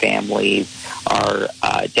American families are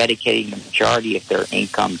dedicating the majority of their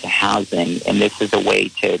income to housing, and this is a way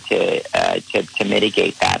to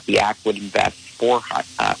mitigate that. The act would invest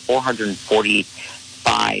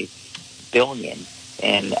 $445 billion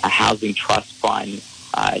in a housing trust fund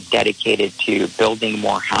dedicated to building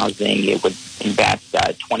more housing. It would invest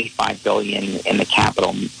 $25 billion in the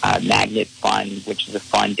Capital Magnet Fund, which is a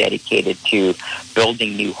fund dedicated to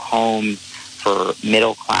building new homes for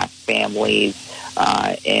middle-class families.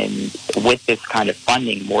 And with this kind of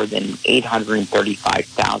funding, more than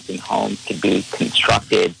 835,000 homes could be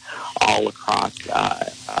constructed all across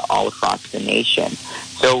the nation.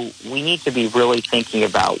 So we need to be really thinking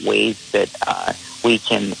about ways that we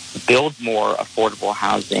can build more affordable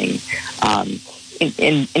housing, and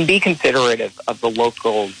be considerate of the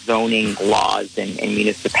local zoning laws and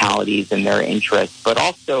municipalities and their interests, but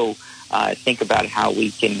also think about how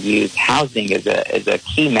we can use housing as a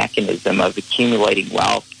key mechanism of accumulating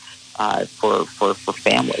wealth for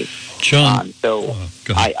families. John,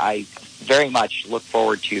 I very much look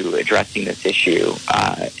forward to addressing this issue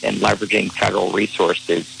and leveraging federal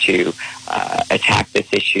resources to attack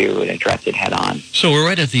this issue and address it head on. So we're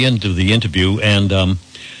right at the end of the interview,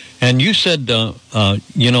 and you said,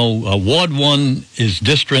 Ward 1 is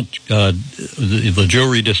district, the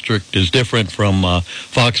jury district is different from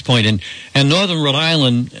Fox Point, and Northern Rhode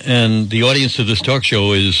Island and the audience of this talk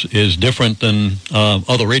show is different than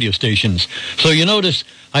other radio stations. So you notice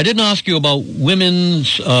I didn't ask you about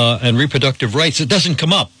women's and reproductive rights. It doesn't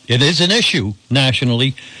come up. It is an issue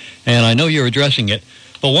nationally, and I know you're addressing it.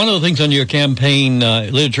 But one of the things on your campaign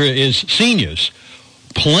literature is seniors.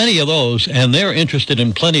 Plenty of those, and they're interested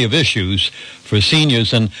in plenty of issues for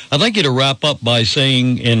seniors. And I'd like you to wrap up by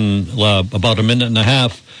saying in about a minute and a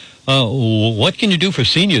half, what can you do for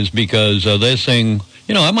seniors? Because they're saying,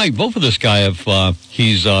 I might vote for this guy if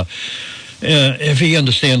he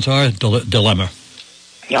understands our dilemma.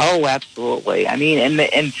 Oh, absolutely. I mean,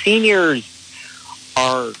 and seniors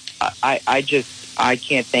are. I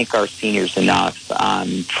can't thank our seniors enough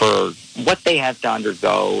for what they have to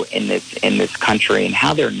undergo in this country and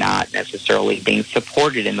how they're not necessarily being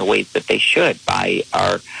supported in the ways that they should by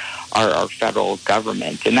our federal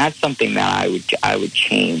government, and that's something that I would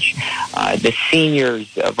change. The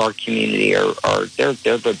seniors of our community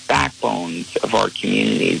they're the backbones of our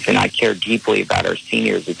communities, and I care deeply about our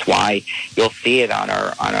seniors. It's why you'll see it on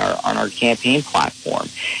our campaign platform,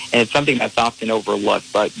 and it's something that's often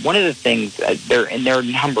overlooked. But one of the things there are a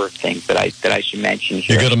number of things that I should mention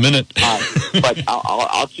here. You got a minute, but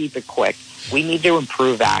I'll keep it quick. We need to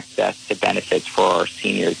improve access to benefits for our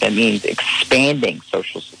seniors. That means expanding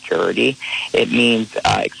Social Security. It means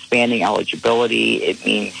expanding eligibility. It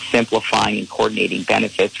means simplifying and coordinating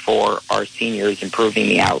benefits for our seniors, improving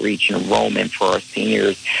the outreach and enrollment for our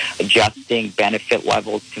seniors, adjusting benefit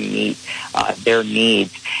levels to meet their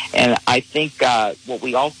needs. And I think what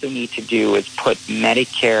we also need to do is put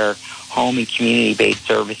Medicare home and community-based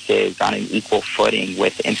services on an equal footing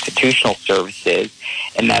with institutional services,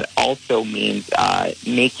 and that also means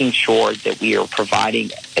making sure that we are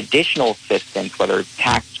providing additional assistance, whether it's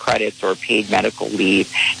tax credits or paid medical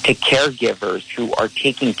leave, to caregivers who are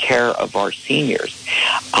taking care of our seniors.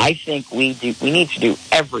 I think we need to do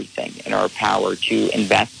everything in our power to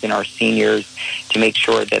invest in our seniors, to make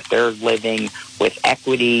sure that they're living with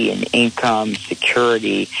equity and income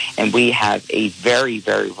security, and we have a very,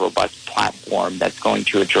 very robust platform that's going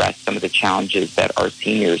to address some of the challenges that our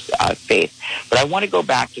seniors face. But I want to go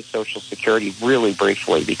back to Social Security really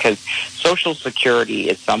briefly, because Social Security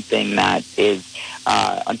is something that is,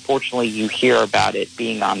 unfortunately, you hear about it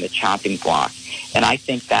being on the chopping block. And I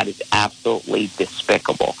think that is absolutely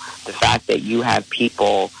despicable. The fact that you have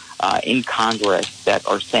people in Congress that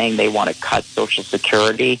are saying they want to cut Social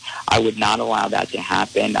Security, I would not allow that to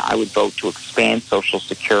happen. I would vote to expand Social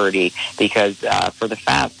Security because for the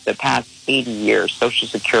past 80 years, Social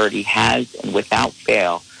Security has, and without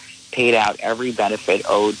fail, paid out every benefit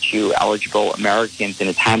owed to eligible Americans in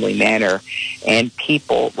a timely manner, and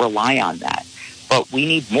people rely on that. But we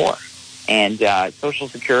need more. And Social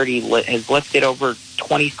Security has lifted over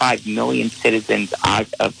 25 million citizens out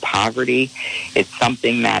of poverty. It's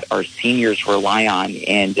something that our seniors rely on,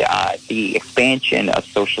 and the expansion of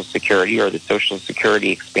Social Security, or the Social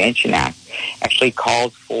Security Expansion Act, actually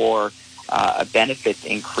calls for a benefits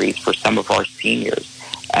increase for some of our seniors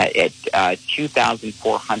at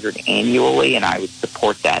 $2,400 annually, and I would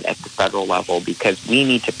support that at the federal level because we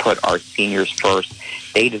need to put our seniors first.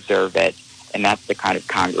 They deserve it. And that's the kind of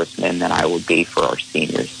congressman that I would be for our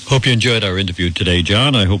seniors. Hope you enjoyed our interview today,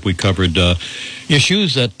 John. I hope we covered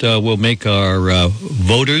issues that will make our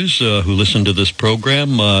voters who listen to this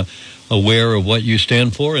program aware of what you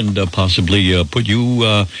stand for, and possibly put you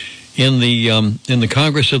in the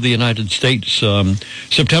Congress of the United States.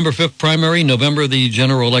 September 5th primary, November the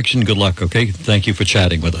general election. Good luck, okay? Thank you for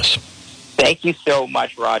chatting with us. Thank you so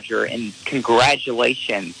much, Roger, and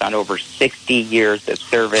congratulations on over 60 years of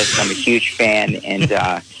service. I'm a huge fan, and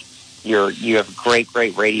you have a great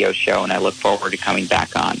radio show, and I look forward to coming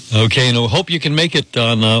back on. Okay, and I hope you can make it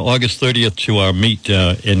on August 30th to our meet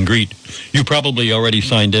and greet. You probably already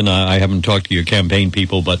signed in. I haven't talked to your campaign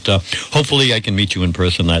people, but hopefully I can meet you in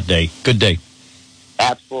person that day. Good day.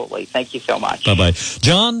 Absolutely. Thank you so much. Bye-bye.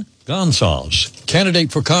 John Goncalves,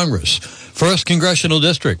 candidate for Congress, 1st Congressional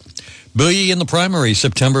District. Billy in the primary,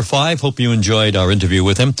 September 5. Hope you enjoyed our interview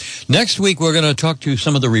with him. Next week, we're going to talk to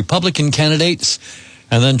some of the Republican candidates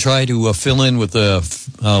and then try to fill in with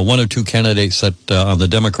one or two candidates that on the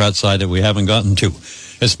Democrat side that we haven't gotten to.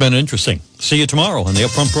 It's been interesting. See you tomorrow on the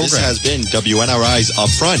Upfront program. This has been WNRI's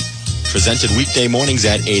Upfront, presented weekday mornings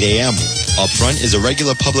at 8 a.m. Upfront is a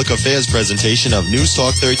regular public affairs presentation of News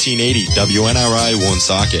Talk 1380 WNRI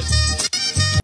Woonsocket.